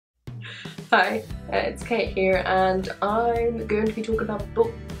Hi, it's Kate here, and I'm going to be talking about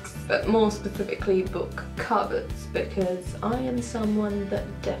books, but more specifically book covers, because I am someone that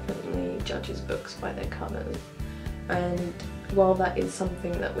definitely judges books by their covers. And while that is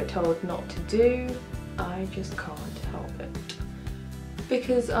something that we're told not to do, I just can't help it.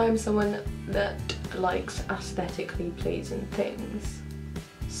 Because I'm someone that likes aesthetically pleasing things.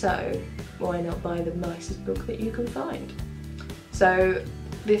 So why not buy the nicest book that you can find? So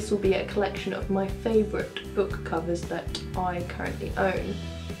this will be a collection of my favourite book covers that I currently own.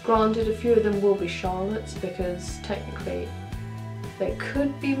 Granted, a few of them will be Charlotte's because technically they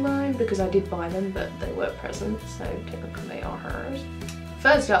could be mine because I did buy them, but they were presents, so technically they are hers.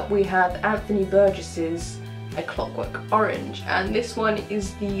 First up we have Anthony Burgess's A Clockwork Orange, and this one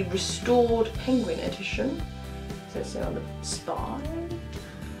is the restored Penguin edition, so it's on the spine.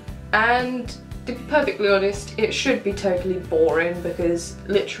 And to be perfectly honest, it should be totally boring because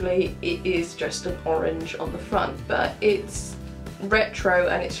literally it is just an orange on the front, but it's retro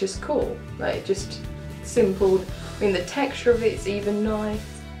and it's just cool. Like, just simple. I mean, the texture of it's even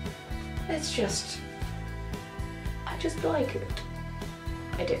nice. It's just, I just like it.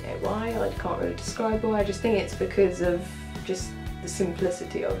 I don't know why, I can't really describe why, I just think it's because of just the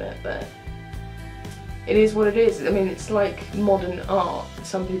simplicity of it, but it is what it is. I mean, it's like modern art.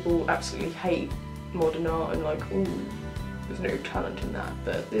 Some people absolutely hate modern art and like, ooh, there's no talent in that,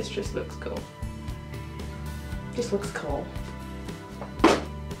 but this just looks cool. Just looks cool.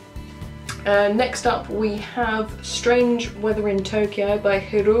 Next up we have Strange Weather in Tokyo by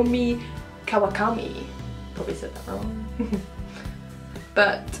Hiromi Kawakami. Probably said that wrong.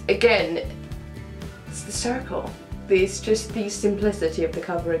 But again, it's the circle. It's just the simplicity of the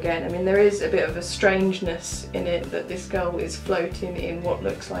cover again. I mean, there is a bit of a strangeness in it that this girl is floating in what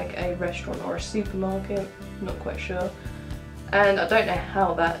looks like a restaurant or a supermarket, I'm not quite sure. And I don't know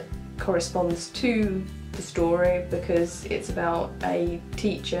how that corresponds to the story because it's about a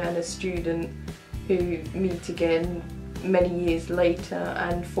teacher and a student who meet again many years later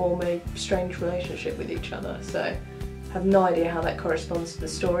and form a strange relationship with each other. So I have no idea how that corresponds to the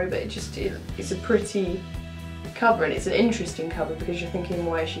story, but it's a pretty cover, and it's an interesting cover because you're thinking,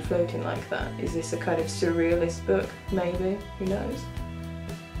 why is she floating like that? Is this a kind of surrealist book? Maybe, who knows?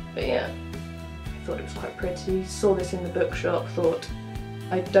 But yeah, I thought it was quite pretty. Saw this in the bookshop, thought,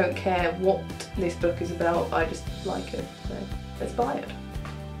 I don't care what this book is about, I just like it, so let's buy it.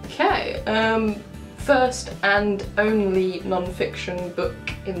 Okay, first and only non-fiction book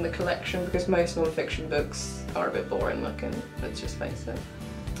in the collection, because most non-fiction books are a bit boring looking, let's just face it.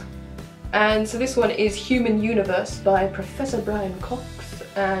 And so this one is Human Universe by Professor Brian Cox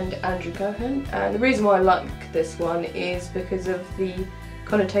and Andrew Cohen, and the reason why I like this one is because of the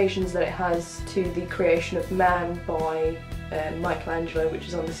connotations that it has to the creation of man by Michelangelo, which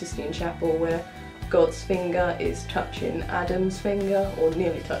is on the Sistine Chapel, where God's finger is touching Adam's finger, or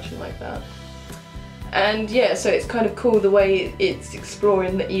nearly touching like that. And yeah, so it's kind of cool the way it's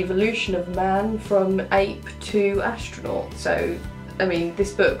exploring the evolution of man from ape to astronaut. So I mean,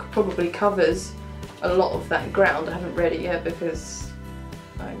 this book probably covers a lot of that ground. I haven't read it yet because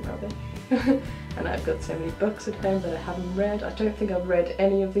I'm rubbish. And I've got so many books at home that I haven't read. I don't think I've read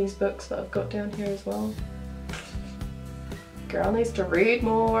any of these books that I've got down here as well. Girl needs to read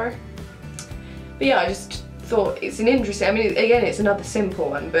more. But yeah, I just thought it's an interesting, I mean, again, it's another simple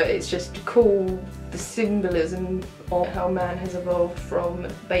one, but it's just cool, the symbolism of how man has evolved from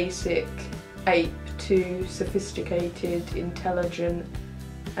basic ape to sophisticated, intelligent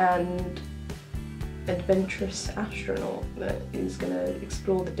and adventurous astronaut that is going to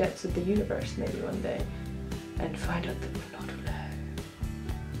explore the depths of the universe maybe one day and find out that we're not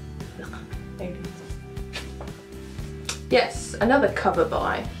alone. Aliens. Yes, another cover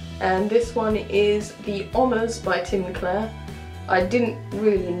buy, and this one is The Honours by Tim Clare. I didn't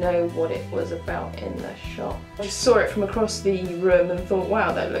really know what it was about in the shop. I just saw it from across the room and thought,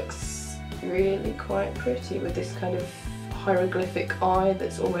 wow, that looks really quite pretty, with this kind of hieroglyphic eye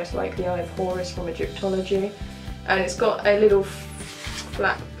that's almost like the Eye of Horus from Egyptology, and it's got a little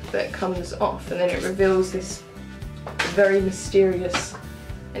flap that comes off and then it reveals this very mysterious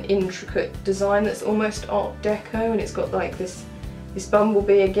and intricate design that's almost Art Deco, and it's got like this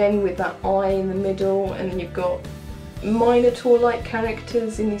bumblebee again with that eye in the middle, and then you've got Minotaur-like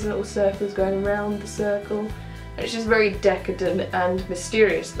characters in these little circles going around the circle, and it's just very decadent and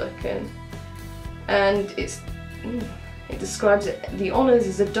mysterious looking. And it describes it, The Honours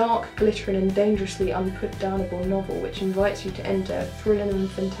is a dark, glittering and dangerously unputdownable novel which invites you to enter a thrilling and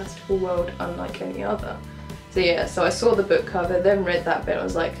fantastical world unlike any other. So yeah, so I saw the book cover, then read that bit, and I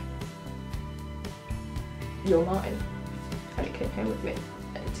was like, you're mine. And it came home with me.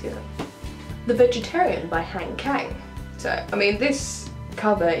 And it's here. The Vegetarian by Han Kang. So, I mean, this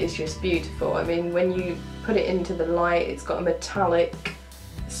cover is just beautiful. I mean, when you put it into the light, it's got a metallic,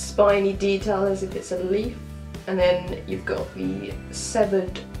 spiny detail as if it's a leaf. And then you've got the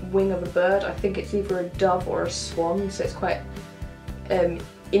severed wing of a bird. I think it's either a dove or a swan, so it's quite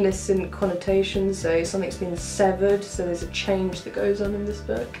innocent connotations. So something's been severed, so there's a change that goes on in this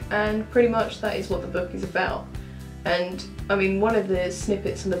book. And pretty much that is what the book is about. And I mean, one of the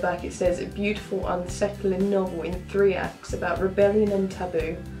snippets on the back, it says, a beautiful, unsettling novel in 3 acts about rebellion and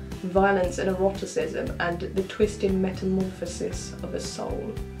taboo, violence and eroticism, and the twisting metamorphosis of a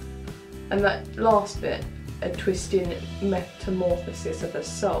soul. And that last bit, a twisting metamorphosis of a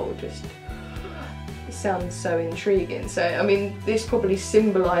soul, just sounds so intriguing. So, I mean, this probably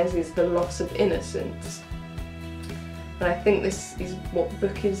symbolises the loss of innocence. And I think this is what the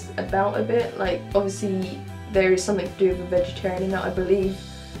book is about a bit. Like, obviously, there is something to do with a vegetarian in that. I believe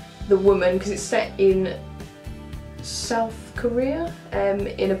the woman, because it's set in South Korea,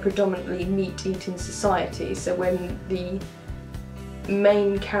 in a predominantly meat-eating society, so when the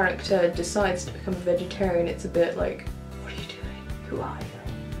main character decides to become a vegetarian, it's a bit like, what are you doing? Who are you?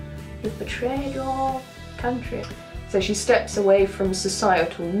 You've betrayed your country. So she steps away from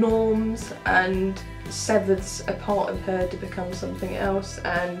societal norms and severs a part of her to become something else,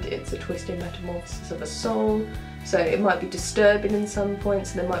 and it's a twisting metamorphosis of a soul. So it might be disturbing in some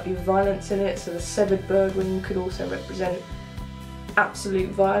points, and there might be violence in it. So the severed bird wing could also represent absolute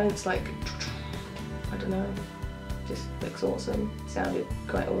violence, like, I don't know, just looks awesome. Sounded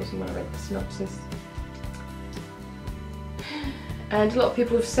quite awesome when I read the synopsis. And a lot of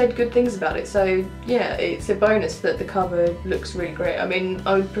people have said good things about it, so yeah, it's a bonus that the cover looks really great. I mean,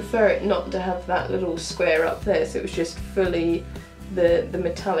 I would prefer it not to have that little square up there, so it was just fully the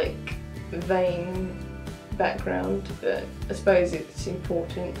metallic vein background, but I suppose it's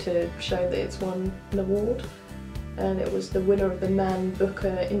important to show that it's won an award, and it was the winner of the Man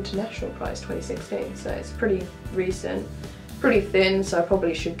Booker International Prize 2016, so it's pretty recent, pretty thin, so I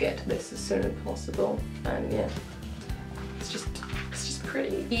probably should get to this as soon as possible. And yeah, it's just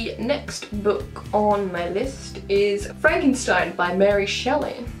pretty. The next book on my list is Frankenstein by Mary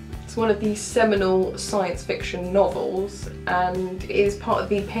Shelley. It's one of these seminal science fiction novels, and it is part of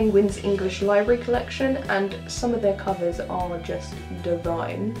the Penguin's English Library collection, and some of their covers are just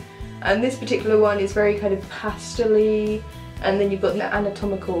divine. And this particular one is very kind of pastel-y, and then you've got the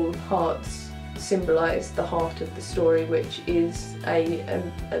anatomical hearts symbolise the heart of the story, which is a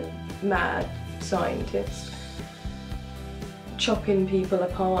mad scientist chopping people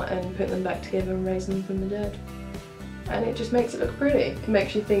apart and putting them back together and raising them from the dead. And it just makes it look pretty. It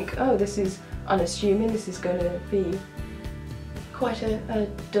makes you think, oh, this is unassuming, this is going to be quite a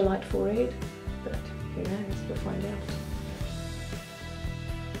delightful read. But who knows, we'll find out.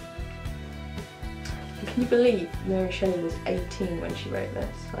 And can you believe Mary Shelley was 18 when she wrote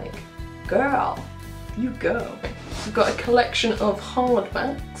this? Like, girl, you go. We've got a collection of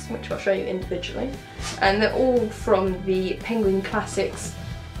hardbacks, which I'll show you individually, and they're all from the Penguin Classics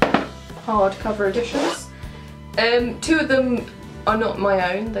hardcover editions. 2 of them are not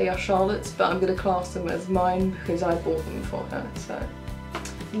my own, they are Charlotte's, but I'm going to class them as mine because I bought them for her. So,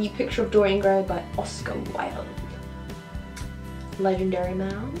 The Picture of Dorian Gray by Oscar Wilde. Legendary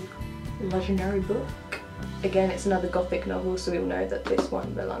man, legendary book. Again, it's another gothic novel, so we all know that this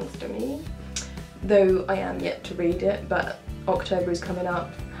one belongs to me. Though I am yet to read it, but October is coming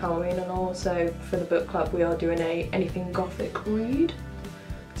up, Halloween and all, so for the book club we are doing a anything gothic read.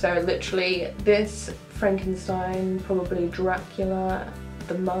 So literally this, Frankenstein, probably Dracula,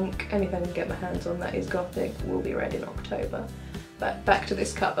 The Monk, anything I can get my hands on that is gothic will be read in October. But back to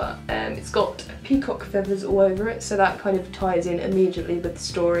this cover, it's got peacock feathers all over it, so that kind of ties in immediately with the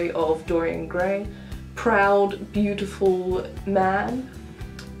story of Dorian Gray. Proud, beautiful man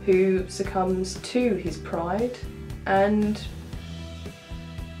who succumbs to his pride and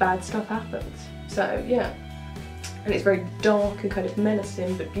bad stuff happens. So yeah, and it's very dark and kind of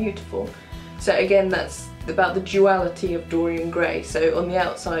menacing but beautiful. So again, that's about the duality of Dorian Gray. So on the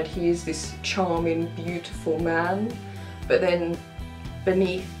outside he is this charming, beautiful man, but then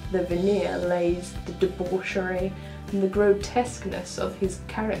beneath the veneer lays the debauchery and the grotesqueness of his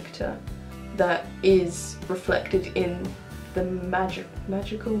character that is reflected in the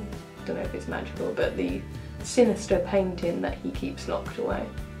magical, I don't know if it's magical, but the sinister painting that he keeps locked away.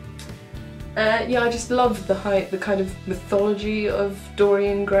 Yeah, I just love the kind of mythology of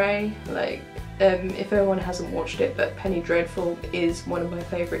Dorian Gray. Like, if anyone hasn't watched it, but Penny Dreadful is one of my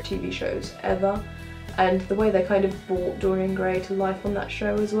favourite TV shows ever. And the way they kind of brought Dorian Gray to life on that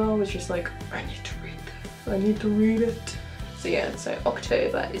show as well was just like, I need to read this, I need to read it. So yeah, so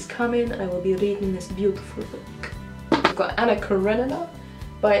October is coming and I will be reading this beautiful book. I've got Anna Karenina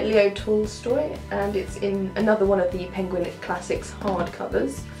by Leo Tolstoy, and it's in another one of the Penguin Classics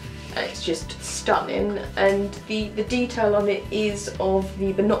hardcovers. And it's just stunning, and the detail on it is of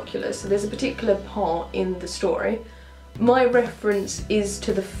the binoculars. So there's a particular part in the story. My reference is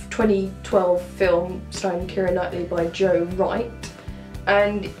to the 2012 film starring Keira Knightley by Joe Wright,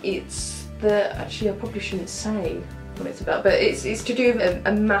 and it's actually I probably shouldn't say what it's about, but it's to do with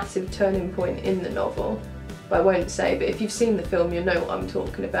a massive turning point in the novel. But I won't say, but if you've seen the film you'll know what I'm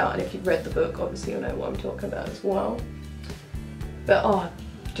talking about, and if you've read the book obviously you'll know what I'm talking about as well. But oh,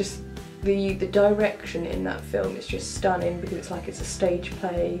 just the direction in that film is just stunning, because it's like it's a stage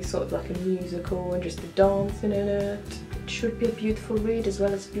play, sort of like a musical, and just the dancing in it. It should be a beautiful read as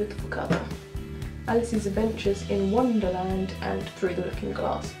well as a beautiful cover. Alice's Adventures in Wonderland and Through the Looking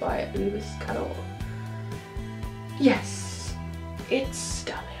Glass by Lewis Carroll. Yes, it's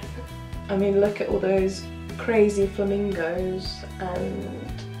stunning. I mean, look at all those crazy flamingos and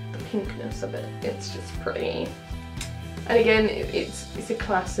the pinkness of it. It's just pretty. And again, it's a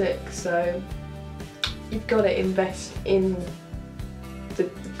classic, so you've got to invest in the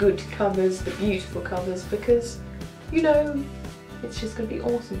good covers, the beautiful covers, because you know it's just going to be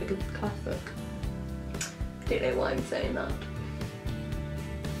awesome because it's classic. Don't know why I'm saying that.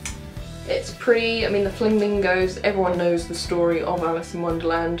 It's pretty. I mean, the flamingos, everyone knows the story of Alice in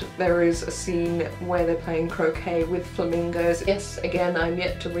Wonderland. There is a scene where they're playing croquet with flamingos. Yes, again, I'm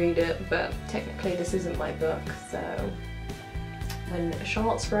yet to read it, but technically this isn't my book, so when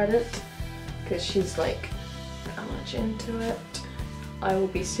Charlotte's read it, because she's like that much into it, I will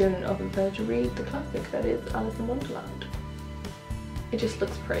be soon enough of her to read the classic that is Alice in Wonderland. It just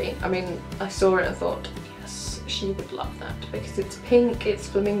looks pretty. I mean, I saw it and I thought, yes, she would love that, because it's pink, it's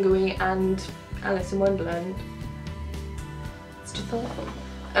flamingo-y, and Alice in Wonderland. It's just awesome.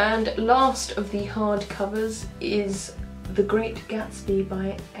 And last of the hardcovers is The Great Gatsby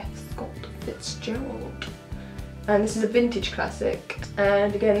by F. Scott Fitzgerald. And this is a vintage classic,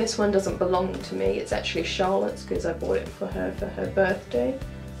 and again this one doesn't belong to me, it's actually Charlotte's, because I bought it for her birthday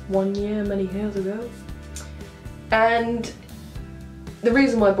 1 year many years ago. And the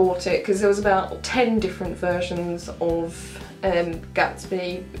reason why I bought it, because there was about 10 different versions of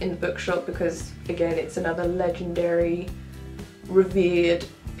Gatsby in the bookshop, because again it's another legendary, revered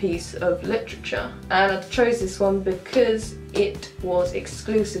piece of literature, and I chose this one because it was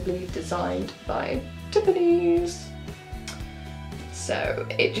exclusively designed by Tiffany's. So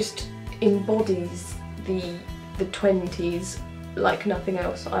it just embodies the 20s like nothing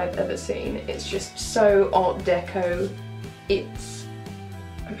else I've ever seen. It's just so Art Deco, it's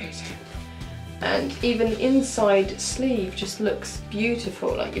amazing. And even inside sleeve just looks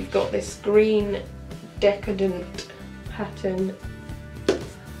beautiful, like you've got this green decadent pattern.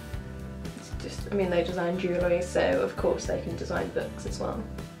 It's just, I mean, they design jewellery, so of course they can design books as well.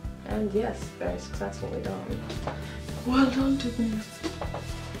 And yes, very successfully done. Well done, Tiffany's.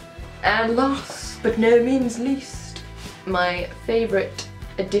 And last but no means least, my favourite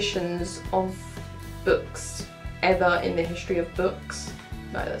editions of books ever in the history of books.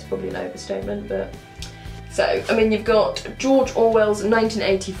 No, that's probably an overstatement, but... So, I mean, you've got George Orwell's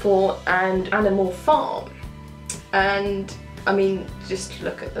 1984 and Animal Farm. And, I mean, just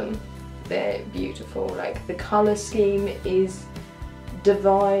look at them. They're beautiful. Like, the colour scheme is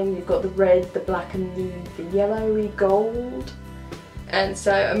divine. You've got the red, the black and the yellowy gold. And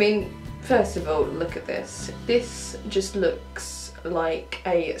so, I mean, first of all, look at this. This just looks like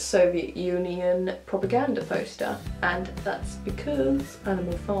a Soviet Union propaganda poster, and that's because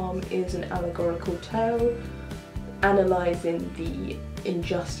Animal Farm is an allegorical tale analysing the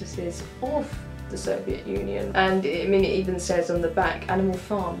injustices of the Soviet Union. And I mean, it even says on the back, Animal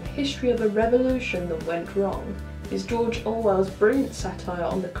Farm, history of a revolution that went wrong, is George Orwell's brilliant satire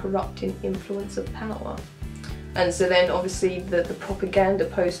on the corrupting influence of power. And so then obviously the propaganda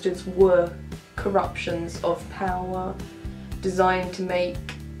posters were corruptions of power, designed to make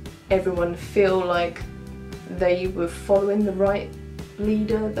everyone feel like they were following the right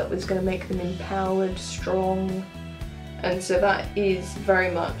leader that was going to make them empowered, strong. And so that is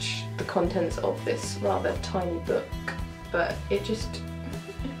very much the contents of this rather tiny book, but it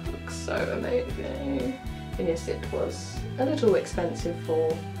looks so amazing. And yes, it was a little expensive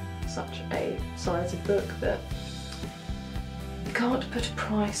for such a size of book, but you can't put a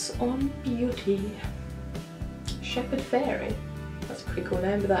price on beauty. Shepherd Fairy, that's a pretty cool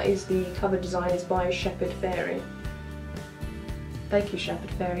name, but that is the cover design is by Shepherd Fairy. Thank you,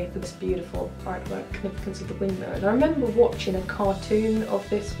 Shepherd Fairy, for this beautiful artwork, Significance of the Windmill. And I remember watching a cartoon of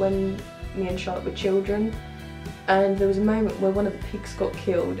this when me and Charlotte were children, and there was a moment where one of the pigs got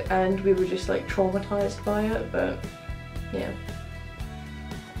killed and we were just like traumatised by it, but yeah.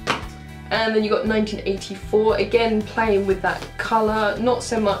 And then you got 1984, again playing with that colour, not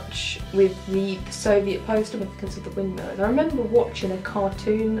so much with the Soviet poster because of the windmills. I remember watching a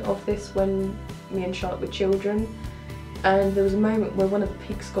cartoon of this when me and Charlotte were children, and there was a moment where one of the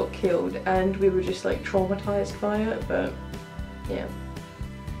pigs got killed and we were just like traumatised by it, but yeah.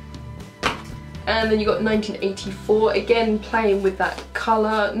 And then you got 1984, again playing with that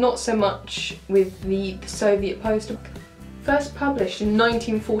colour, not so much with the Soviet poster. First published in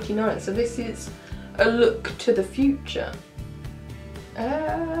 1949, so this is a look to the future.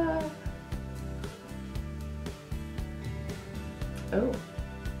 Oh.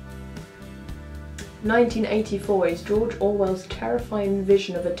 1984 is George Orwell's terrifying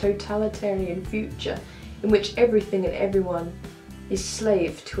vision of a totalitarian future in which everything and everyone is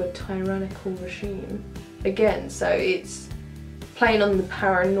slave to a tyrannical regime. Again, so it's playing on the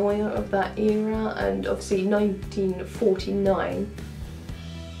paranoia of that era, and obviously 1949,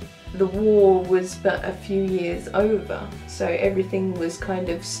 the war was but a few years over, so everything was kind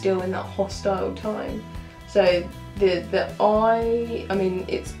of still in that hostile time. So I mean,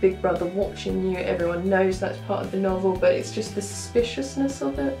 it's Big Brother watching you, everyone knows that's part of the novel, but it's just the suspiciousness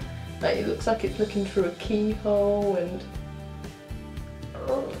of it. Like, it looks like it's looking through a keyhole, and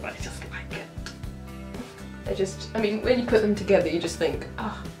oh, I just like it. I mean, when you put them together, you just think,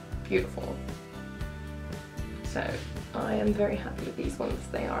 ah, beautiful. So, I am very happy with these ones.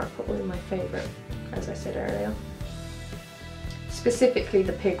 They are probably my favourite, as I said earlier. Specifically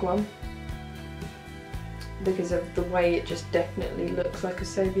the pig one, because of the way it just definitely looks like a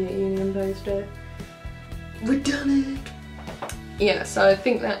Soviet Union poster. We've done it! Yeah, so I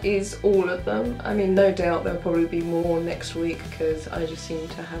think that is all of them. I mean, no doubt there'll probably be more next week because I just seem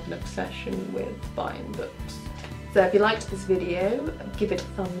to have an obsession with buying books. So if you liked this video, give it a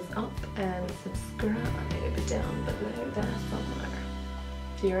thumbs up and subscribe down below there somewhere.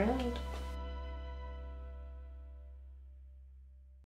 See you around.